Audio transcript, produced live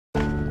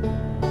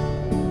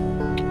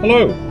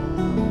Hello,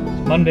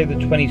 it's Monday the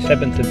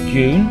 27th of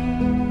June.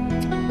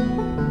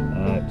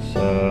 It's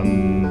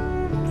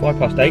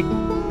 8:05.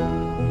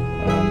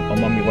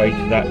 I'm on my way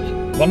to that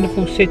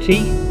wonderful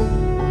city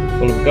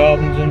full of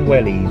gardens and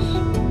wellies.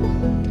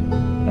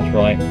 That's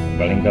right,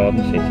 Welwyn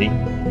Garden City.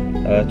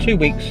 2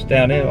 weeks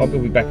down here. I will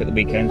be back at the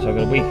weekend, so I've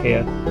got a week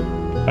here,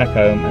 back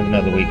home, and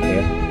another week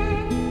here.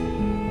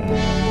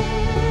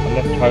 I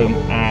left home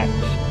at,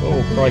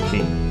 oh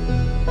crikey,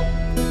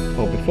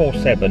 well before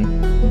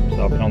 7.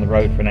 So I've been on the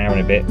road for an hour and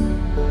a bit.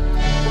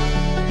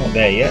 Not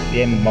there yet.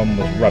 The M1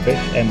 was rubbish.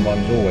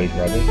 M1's always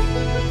rubbish.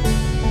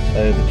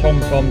 So the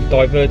TomTom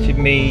diverted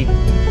me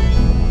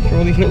through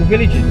all these little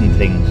villages and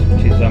things,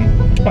 which is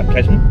quite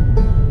pleasant.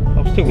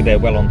 I'll still be there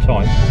well on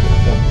time.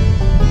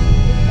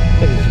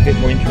 But it's a bit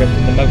more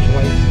interesting than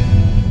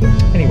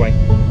motorways. Anyway,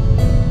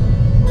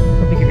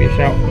 probably give you a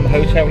shout from the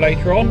hotel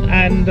later on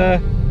and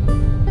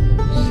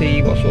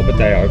see what sort of a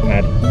day I've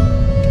had.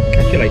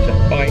 Catch you later.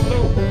 Bye.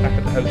 Oh, back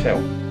at the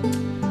hotel.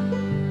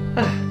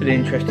 Been an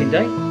interesting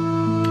day.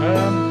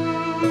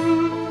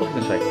 What was I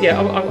going to say? Yeah,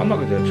 I'm not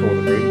going to do a tour of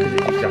the room because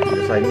it's exactly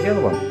the same as the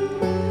other one.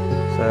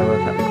 So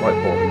that'd be quite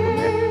boring,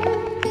 wouldn't it?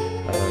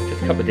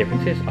 Just a couple of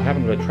differences. I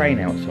haven't got a train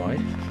outside.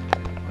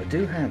 I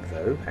do have,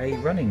 though, a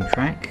running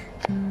track,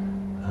 a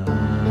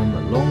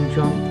long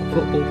jump, a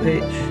football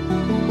pitch,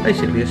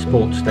 basically a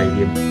sports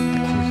stadium,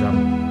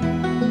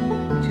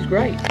 which is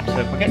great. So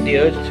if I get the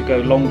urge to go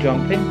long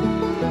jumping,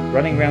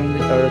 running around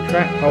the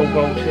track, pole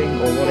vaulting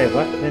or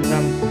whatever, then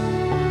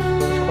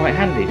quite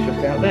handy, it's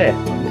just out there. I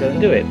can go and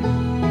do it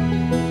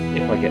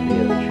if I get the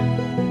urge.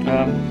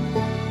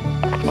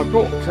 I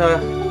brought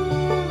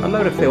a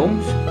load of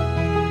films,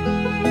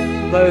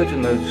 loads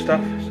and loads of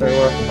stuff, so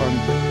I'm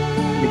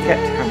be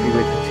kept happy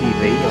with the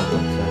TV. I've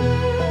got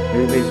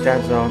movies,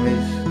 Dad's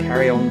Armies,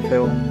 Carry On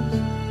films,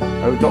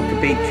 Dr.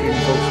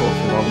 Beechings, all sorts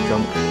of long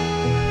junk,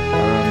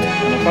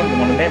 and I've got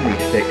them on a memory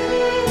stick,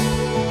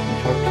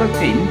 which I've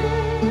plugged in,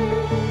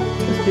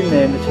 just in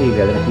there in the TV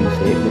there, then I can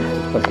see it, which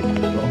is plugged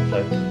into the slot,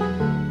 so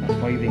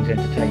my evening's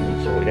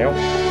entertainment sorted out. I'm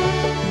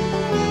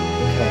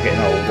getting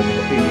old. I mean,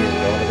 a few years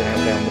ago I was out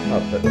down the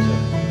pub, but just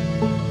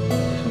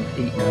want to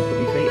eat now, put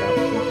my feet up.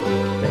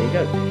 So there you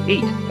go.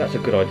 Eat. That's a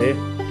good idea. I'm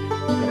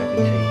going to have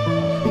my tea.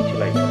 I'll speak to you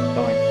later.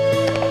 Bye.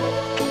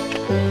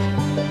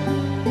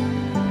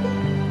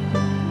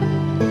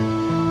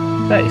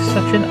 That is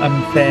such an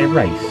unfair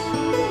race.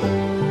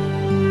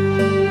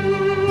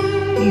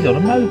 He's on a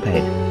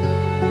moped.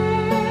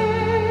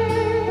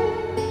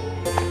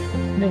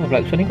 The other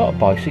bloke's only got a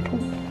bicycle.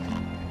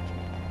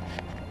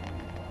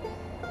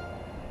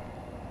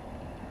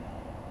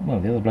 Well,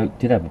 the other bloke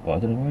did have a bike. I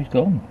don't know where he's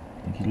gone.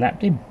 I think he's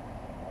lapped him.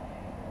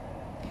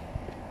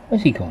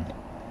 Where's he gone?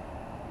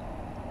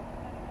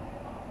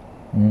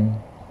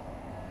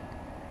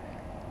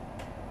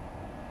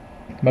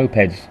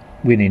 Mopeds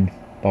winning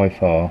by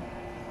far.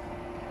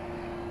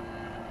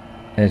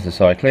 There's the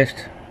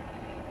cyclist.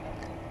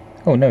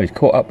 Oh no, he's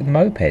caught up with the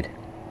moped.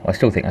 I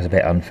still think that's a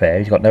bit unfair.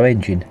 He's got no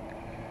engine.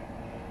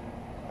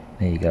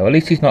 There you go. At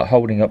least he's not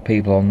holding up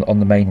people on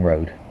the main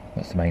road.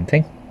 That's the main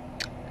thing.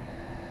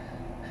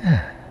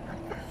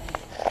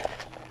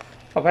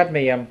 I've had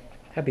me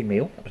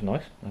meal. That was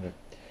nice. I had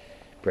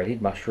breaded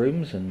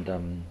mushrooms and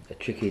a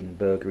chicken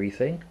burgery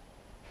thing.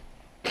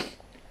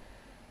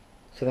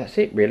 So that's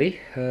it really.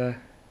 I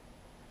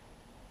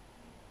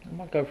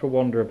might go for a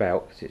wander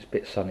about because it's a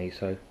bit sunny.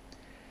 So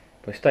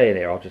if I stay in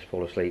here, I'll just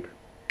fall asleep.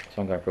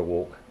 So I'm going for a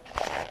walk.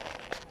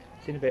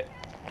 See you in a bit.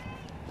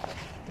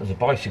 There's a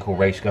bicycle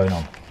race going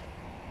on.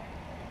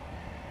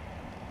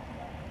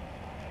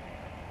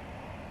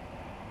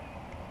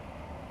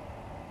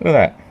 Look at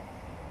that.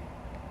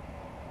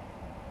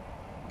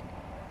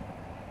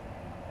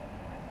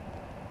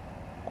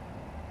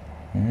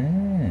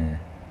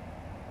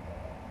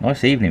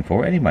 Nice evening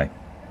for it anyway.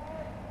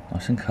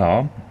 Nice and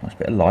calm, nice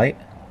bit of light.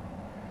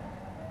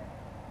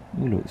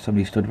 Oh look,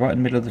 somebody stood right in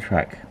the middle of the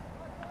track.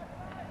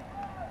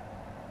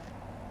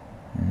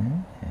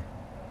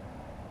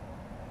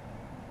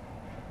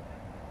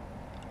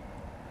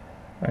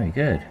 Very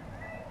good.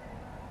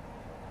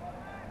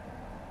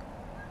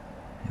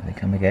 Here they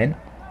come again.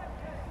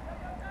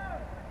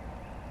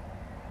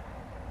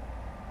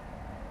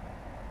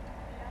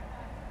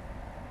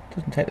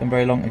 Doesn't take them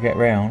very long to get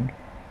round.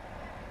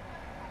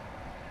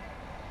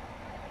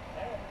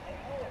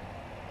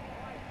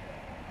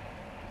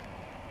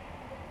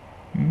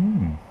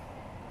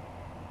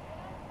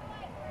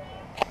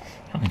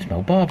 I can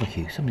smell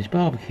barbecue. Somebody's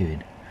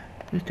barbecuing.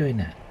 Who's doing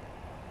that?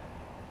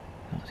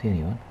 Can't see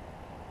anyone.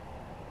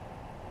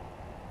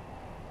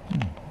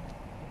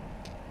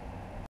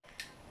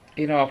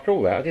 You know, after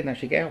all that, I didn't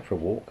actually get out for a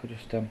walk. I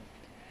just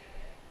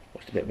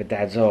watched a bit of a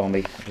Dad's Army.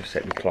 I just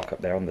set my clock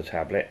up there on the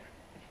tablet.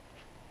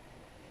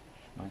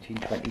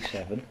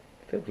 1927.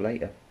 Feels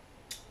later.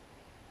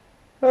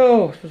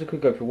 Oh, I suppose I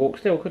could go for a walk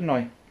still, couldn't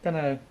I? Don't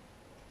know.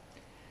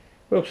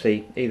 We'll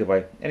see. Either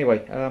way.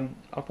 Anyway,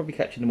 I'll probably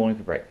catch you in the morning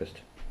for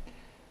breakfast.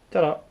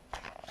 Ta-da.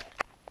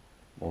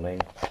 Morning.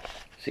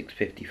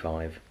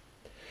 6:55.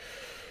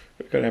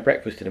 We're going to have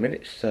breakfast in a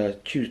minute. It's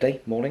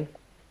Tuesday morning.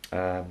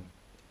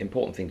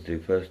 Important thing to do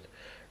first.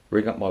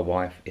 Ring up my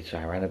wife. It's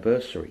our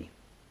anniversary.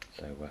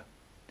 So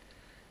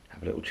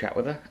have a little chat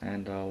with her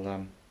and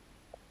I'll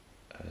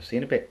see you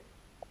in a bit.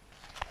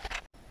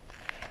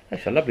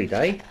 It's a lovely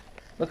day.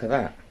 Look at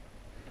that.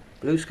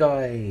 Blue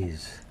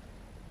skies.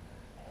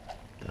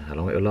 Don't know how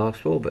long it'll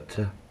last for, but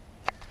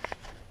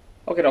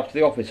I'll get off to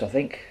the office, I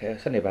think.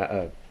 It's only about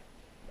a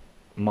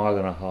mile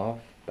and a half,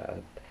 about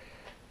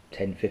a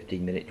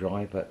 10-15 minute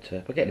drive, but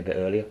if we're getting a bit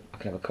earlier, I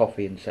can have a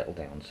coffee and settle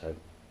down, so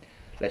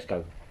let's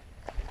go.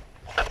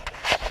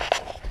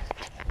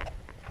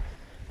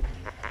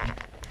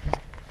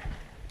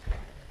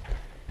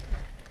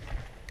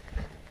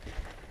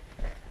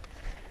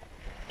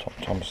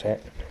 Tom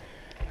set.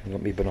 I've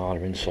got me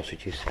banana and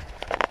sausages.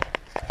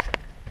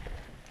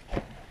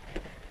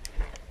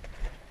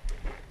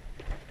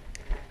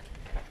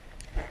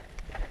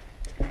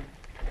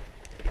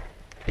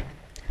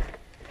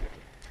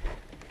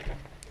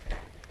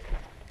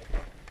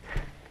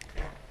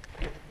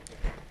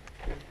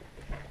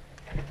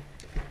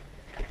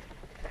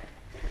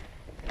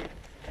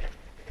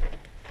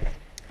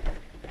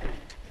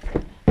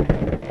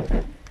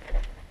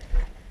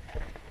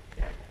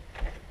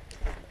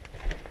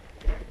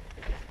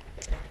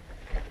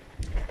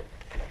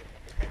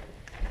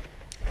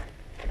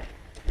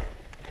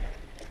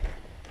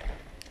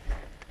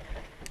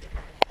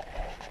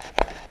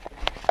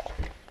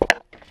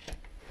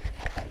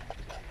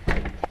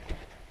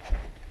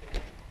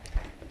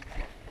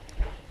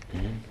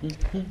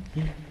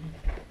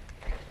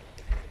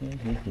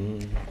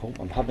 Oh,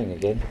 I'm humming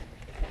again.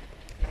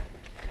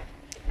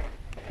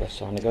 Best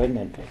sign of going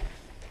mental.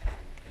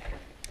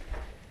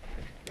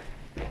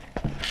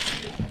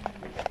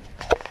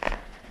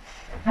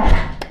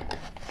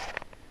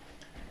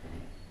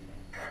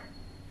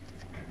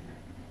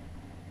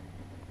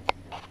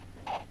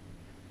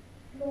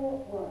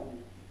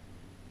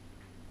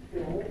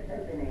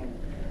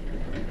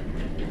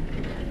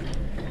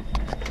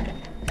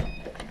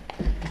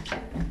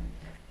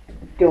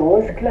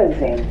 Doors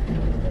closing.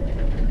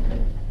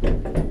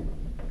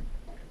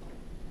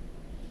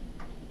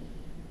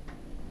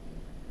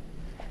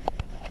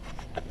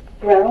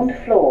 Ground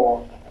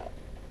floor.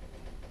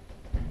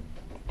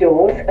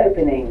 Doors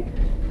opening.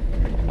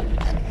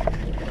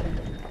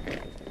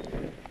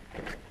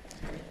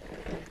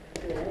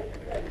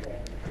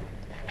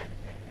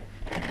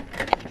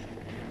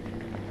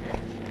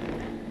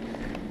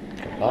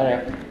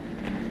 Bye.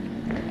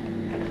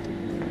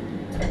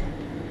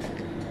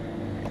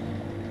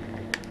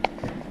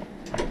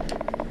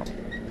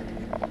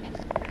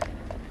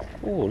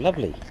 Oh,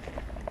 lovely.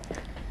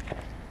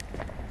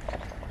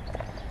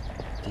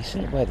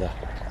 Decent weather.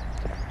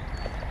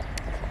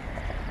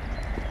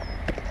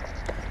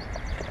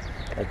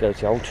 There goes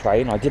the old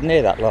train. I didn't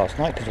hear that last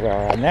night because of where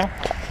I am now.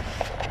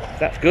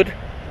 That's good.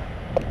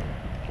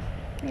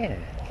 Yeah,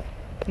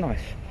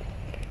 nice.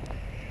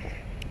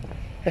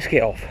 Let's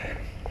get off.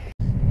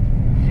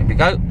 Here we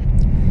go.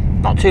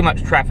 Not too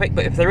much traffic,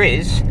 but if there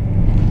is,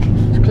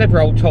 it's a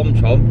clever old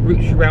TomTom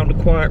routes you around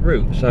a quiet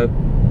route. So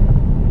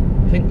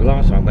I think the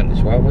last time I went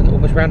this way, I went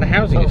almost around the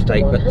housing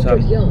estate, but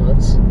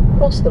yards,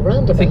 cross the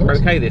roundabout, I think we're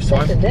okay this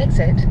time. Second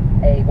exit,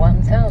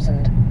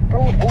 A1000,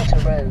 Broadwater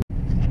Road.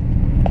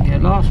 Yeah,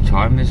 last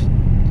time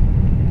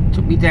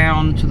took me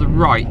down to the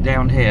right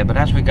down here, but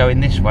as we're going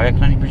this way, I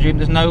can only presume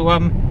there's no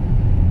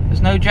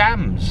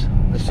jams.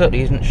 There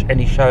certainly isn't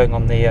any showing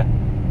on the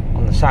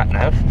sat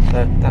nav,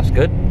 so that's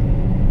good.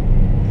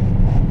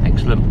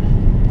 Excellent.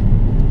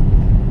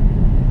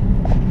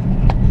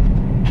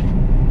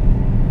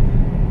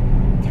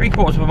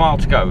 Three-quarters of a mile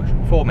to go,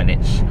 4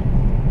 minutes.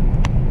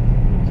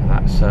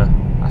 So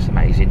that's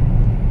amazing.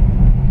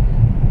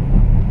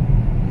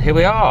 And here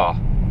we are,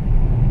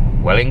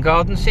 Welwyn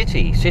Garden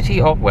City,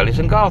 City of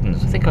Welwyn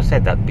Gardens. I think I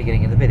said that at the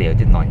beginning of the video,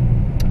 didn't I?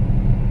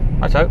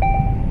 Righto.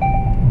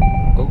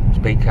 Oh,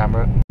 speed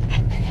camera.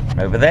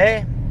 Over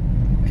there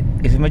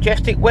is a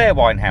majestic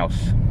Welwyn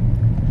house.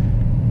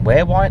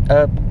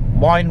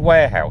 Wine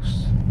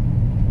warehouse.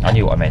 I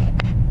knew what I meant.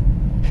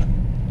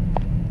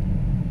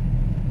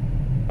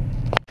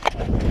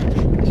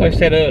 As I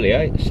said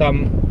earlier, it's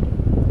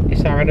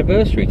our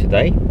anniversary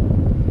today.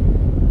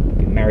 We've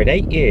been married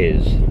 8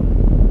 years,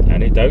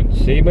 and it don't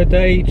seem a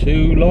day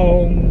too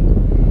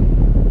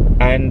long.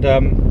 And I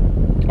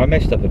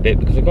messed up a bit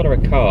because I got her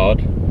a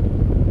card,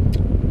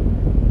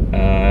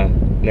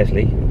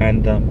 Leslie,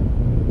 and I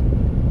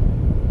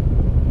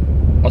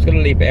was going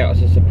to leave it out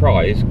as a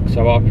surprise.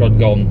 So after I'd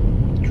gone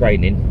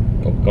training,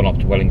 or gone off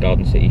to Welwyn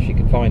Garden City, she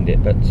could find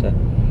it. But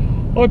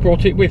I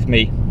brought it with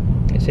me.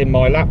 It's in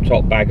my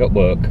laptop bag at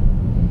work.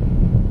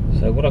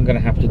 So what I'm going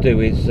to have to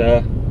do is,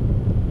 when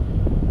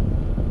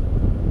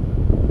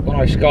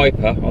I Skype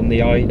her on the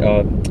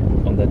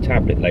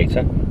tablet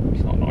later,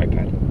 it's not an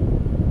iPad,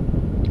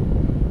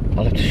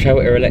 I'll have to show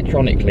it her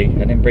electronically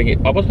and then bring it.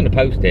 I was going to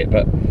post it,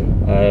 but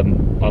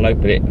I'll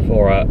open it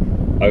for her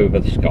over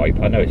the Skype.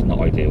 I know it's not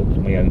ideal, it's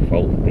my own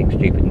fault for being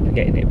stupid and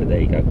forgetting it, but there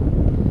you go.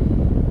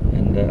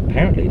 And and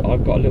apparently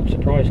I've got a little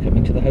surprise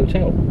coming to the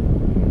hotel.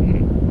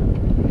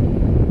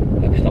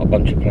 Hope it's not a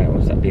bunch of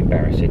flowers, that'd be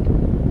embarrassing.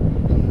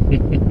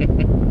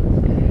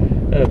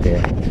 Oh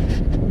dear.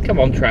 Come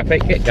on,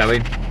 traffic, get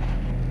going.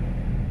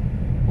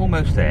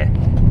 Almost there.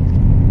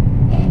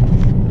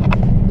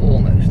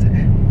 Almost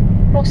there.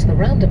 Cross the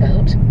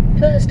roundabout,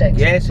 first exit.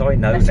 Yes, I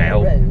know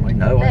now. Road. I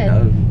know, Then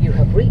I know. You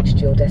have reached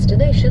your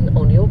destination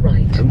on your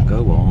right. Don't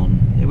go on.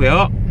 Here we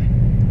are.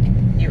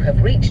 You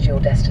have reached your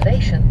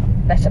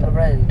destination, Bessemer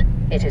Road.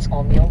 It is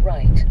on your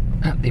right.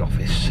 At the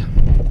office.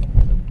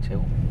 Don't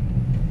tilt.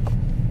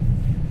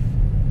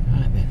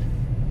 Right then.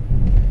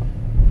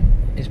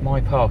 Is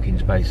my parking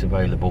space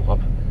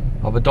available?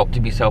 I've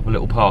adopted myself a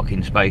little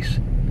parking space.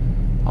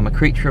 I'm a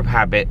creature of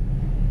habit.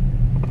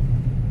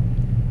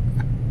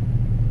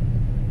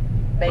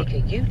 Make a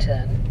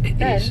U-turn, It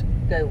then is.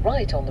 go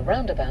right on the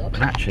roundabout,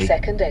 But actually,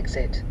 second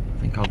exit. I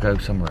think I'll go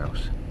somewhere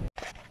else.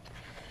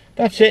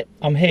 That's it.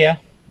 I'm here.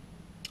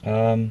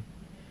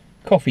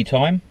 Coffee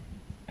time,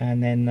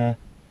 and then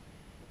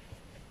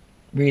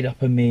read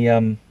up on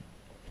me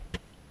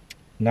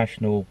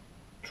National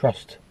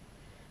Trust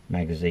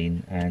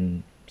magazine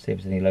and see if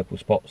there's any local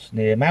spots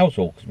near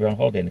Mousehole, because we're on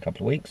holiday in a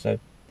couple of weeks, so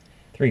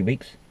 3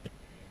 weeks.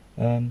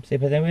 See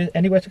if there's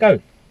anywhere to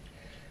go.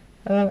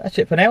 That's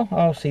it for now.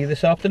 I'll see you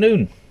this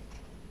afternoon.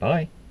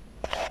 Bye.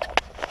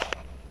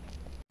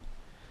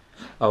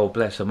 Oh,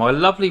 bless her. My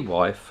lovely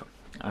wife,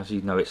 as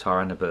you know, it's our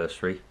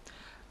anniversary,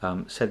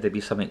 said there'd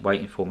be something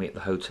waiting for me at the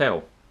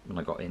hotel when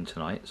I got in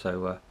tonight.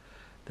 So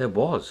there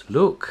was.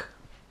 Look.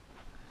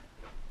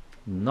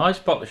 Nice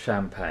bottle of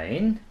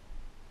champagne.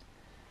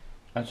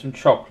 And some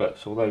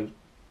chocolates, although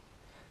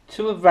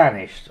 2 have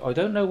vanished. I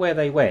don't know where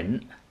they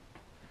went.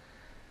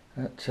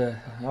 But,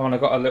 when I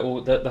got a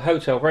little... The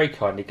hotel very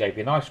kindly gave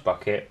me an ice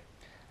bucket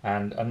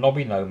and a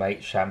Nobby No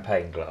Mate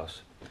champagne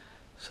glass.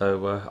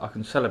 So I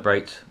can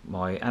celebrate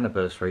my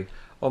anniversary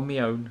on my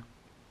own.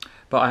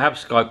 But I have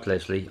Skyped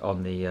Leslie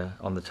on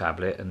the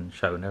tablet and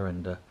shown her,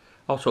 and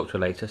I'll talk to her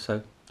later,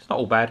 so it's not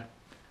all bad.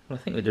 And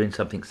I think we're doing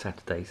something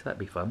Saturday, so that'd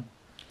be fun.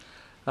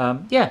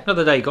 Yeah,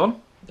 another day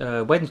gone.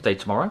 Wednesday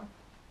tomorrow.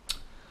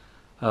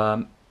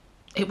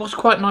 It was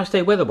quite a nice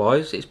day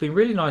weather-wise. It's been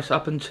really nice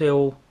up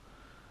until...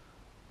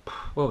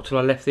 well, till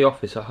I left the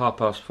office at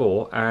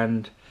 4:30,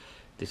 and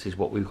this is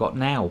what we've got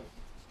now.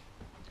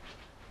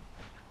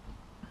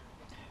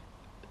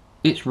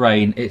 It's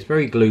rain, it's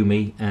very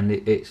gloomy, and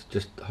it's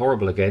just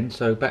horrible again,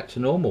 so back to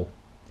normal.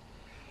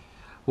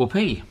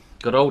 Whoopee,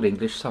 good old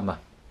English summer.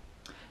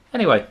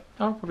 Anyway,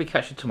 I'll probably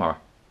catch you tomorrow.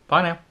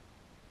 Bye now.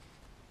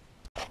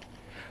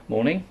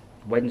 Morning,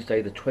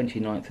 Wednesday the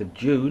 29th of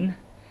June.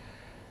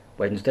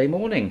 Wednesday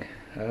morning.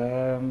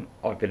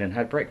 I've been and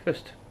had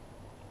breakfast.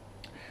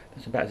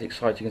 That's about as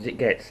exciting as it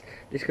gets.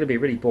 This is going to be a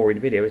really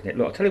boring video, isn't it?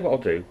 Look, I'll tell you what I'll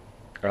do.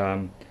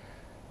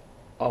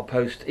 I'll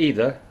post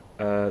either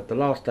the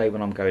last day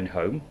when I'm going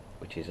home,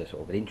 which is a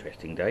sort of an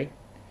interesting day,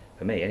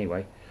 for me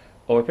anyway,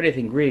 or if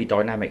anything really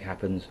dynamic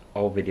happens,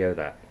 I'll video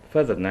that.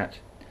 Further than that,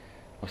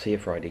 I'll see you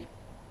Friday.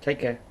 Take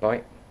care,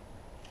 bye.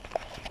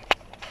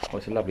 Oh,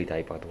 it's a lovely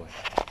day, by the way.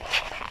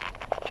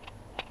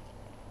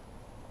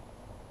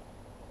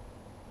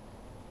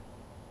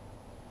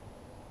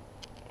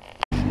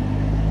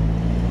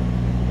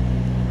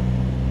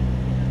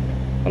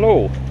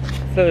 Hello,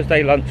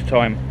 Thursday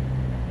lunchtime.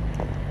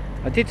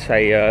 I did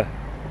say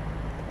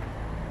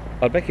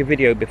I'd make a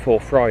video before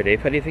Friday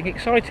if anything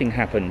exciting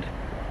happened.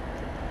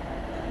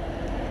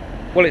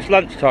 Well, it's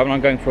lunchtime and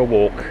I'm going for a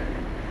walk,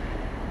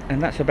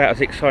 and that's about as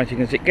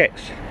exciting as it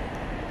gets.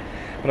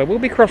 But I will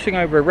be crossing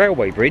over a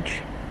railway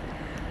bridge,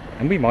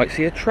 and we might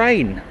see a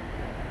train.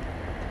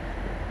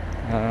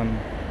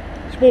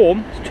 It's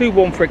warm, it's too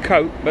warm for a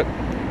coat, but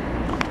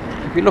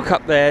if you look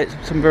up there, it's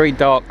some very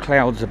dark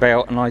clouds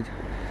about, and I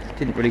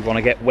didn't really want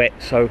to get wet,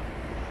 so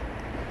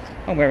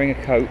I'm wearing a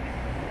coat.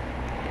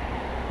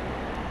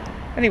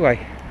 Anyway,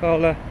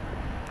 I'll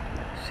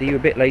see you a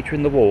bit later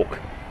in the walk.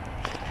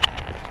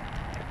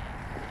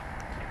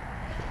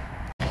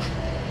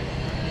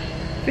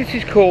 This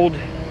is called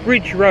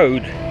Bridge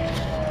Road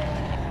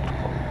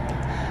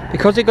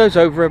because it goes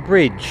over a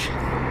bridge,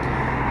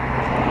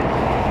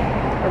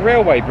 a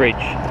railway bridge.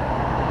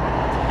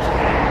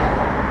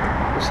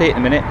 We'll see it in a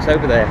minute, it's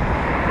over there.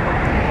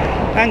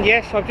 And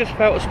yes, I've just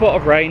felt a spot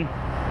of rain,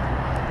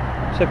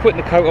 so putting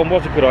the coat on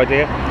was a good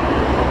idea.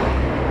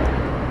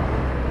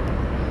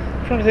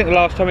 I'm trying to think the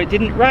last time it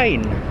didn't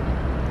rain.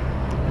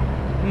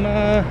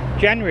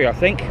 January, I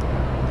think.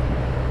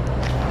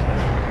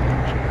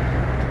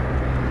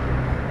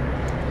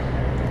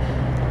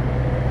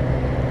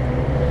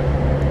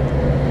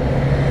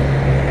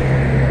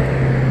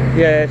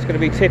 Yeah, it's going to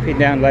be tipping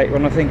down later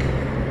on, I think.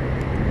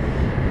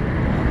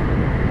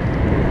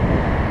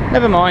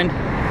 Never mind.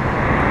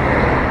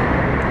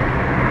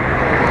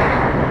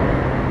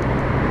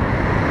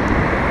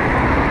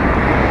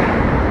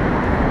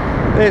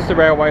 There's the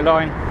railway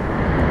line.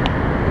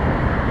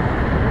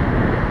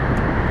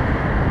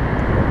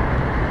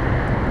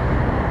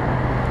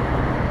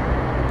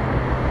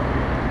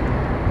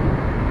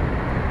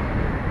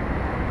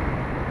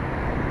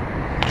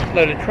 a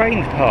load of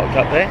trains parked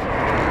up there.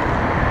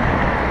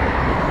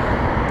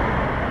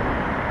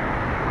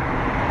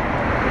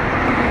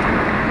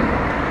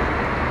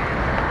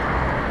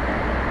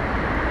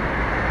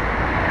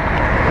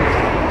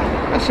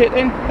 That's it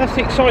then, that's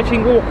the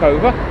exciting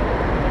walkover.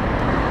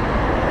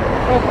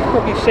 I'll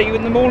probably see you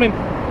in the morning.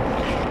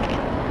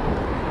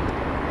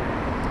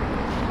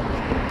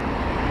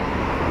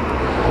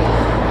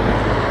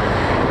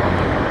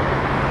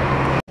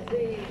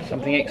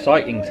 Something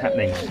exciting's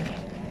happening.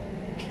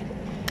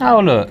 Oh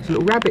look, there's a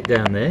little rabbit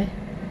down there.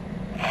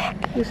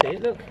 You see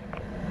it, look.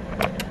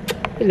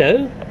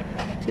 Hello,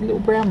 it's a little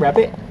brown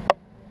rabbit.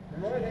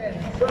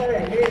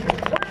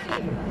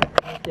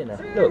 Dinner,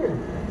 look.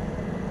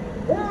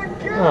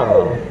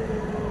 Oh,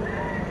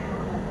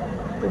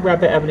 the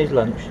rabbit having his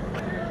lunch.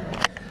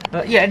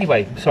 Yeah,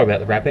 anyway, sorry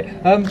about the rabbit.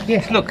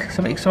 Yes, look,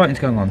 something exciting's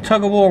going on.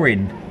 Tug of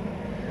warring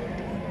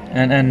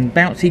and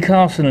bouncy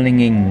castling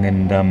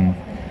and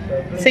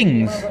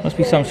things. Must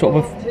be some sort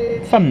of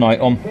a fun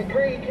night on.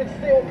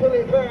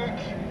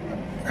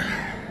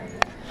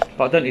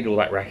 But I don't need all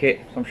that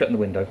racket, so I'm shutting the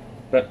window.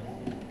 But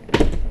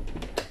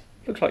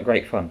looks like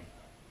great fun.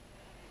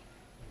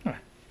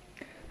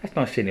 That's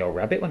nice seeing the old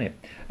rabbit, wasn't it?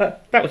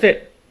 That was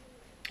it.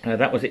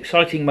 That was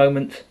exciting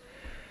moment.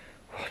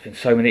 Oh, there's been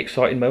so many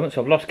exciting moments.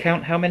 I've lost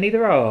count how many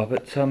there are.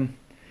 But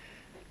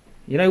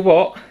you know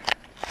what?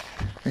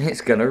 It's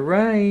gonna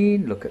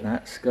rain. Look at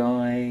that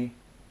sky.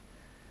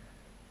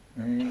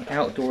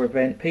 Outdoor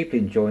event. People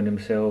enjoying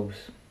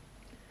themselves.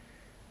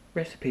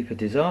 Recipe for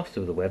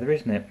disaster with the weather,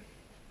 isn't it?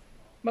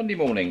 Monday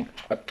morning.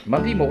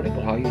 Monday morning?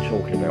 What are you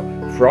talking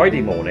about?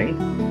 Friday morning.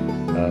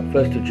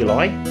 1st of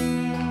July.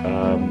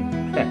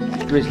 Yeah,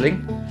 it's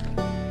drizzling.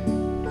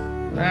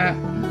 That's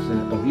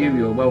a view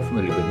you're well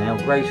familiar with now.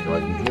 Grey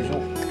skies and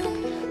drizzle.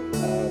 It's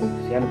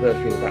the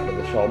anniversary of the Battle of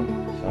the Somme,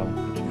 so I'll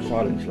put some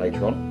silence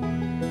later on.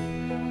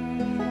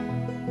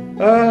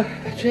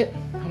 That's it.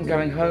 I'm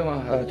going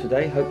home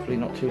today, hopefully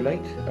not too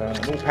late.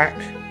 I'm all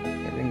packed,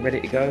 everything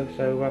ready to go,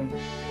 so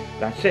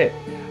that's it.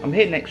 I'm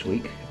here next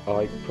week.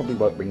 I probably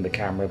won't bring the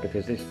camera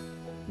because this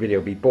video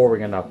will be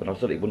boring enough and I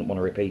certainly wouldn't want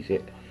to repeat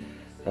it.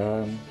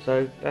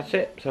 So that's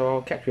it. So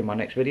I'll catch you in my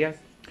next video.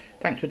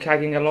 Thanks for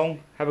tagging along.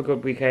 Have a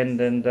good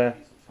weekend and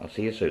I'll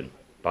see you soon.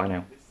 Bye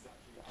now.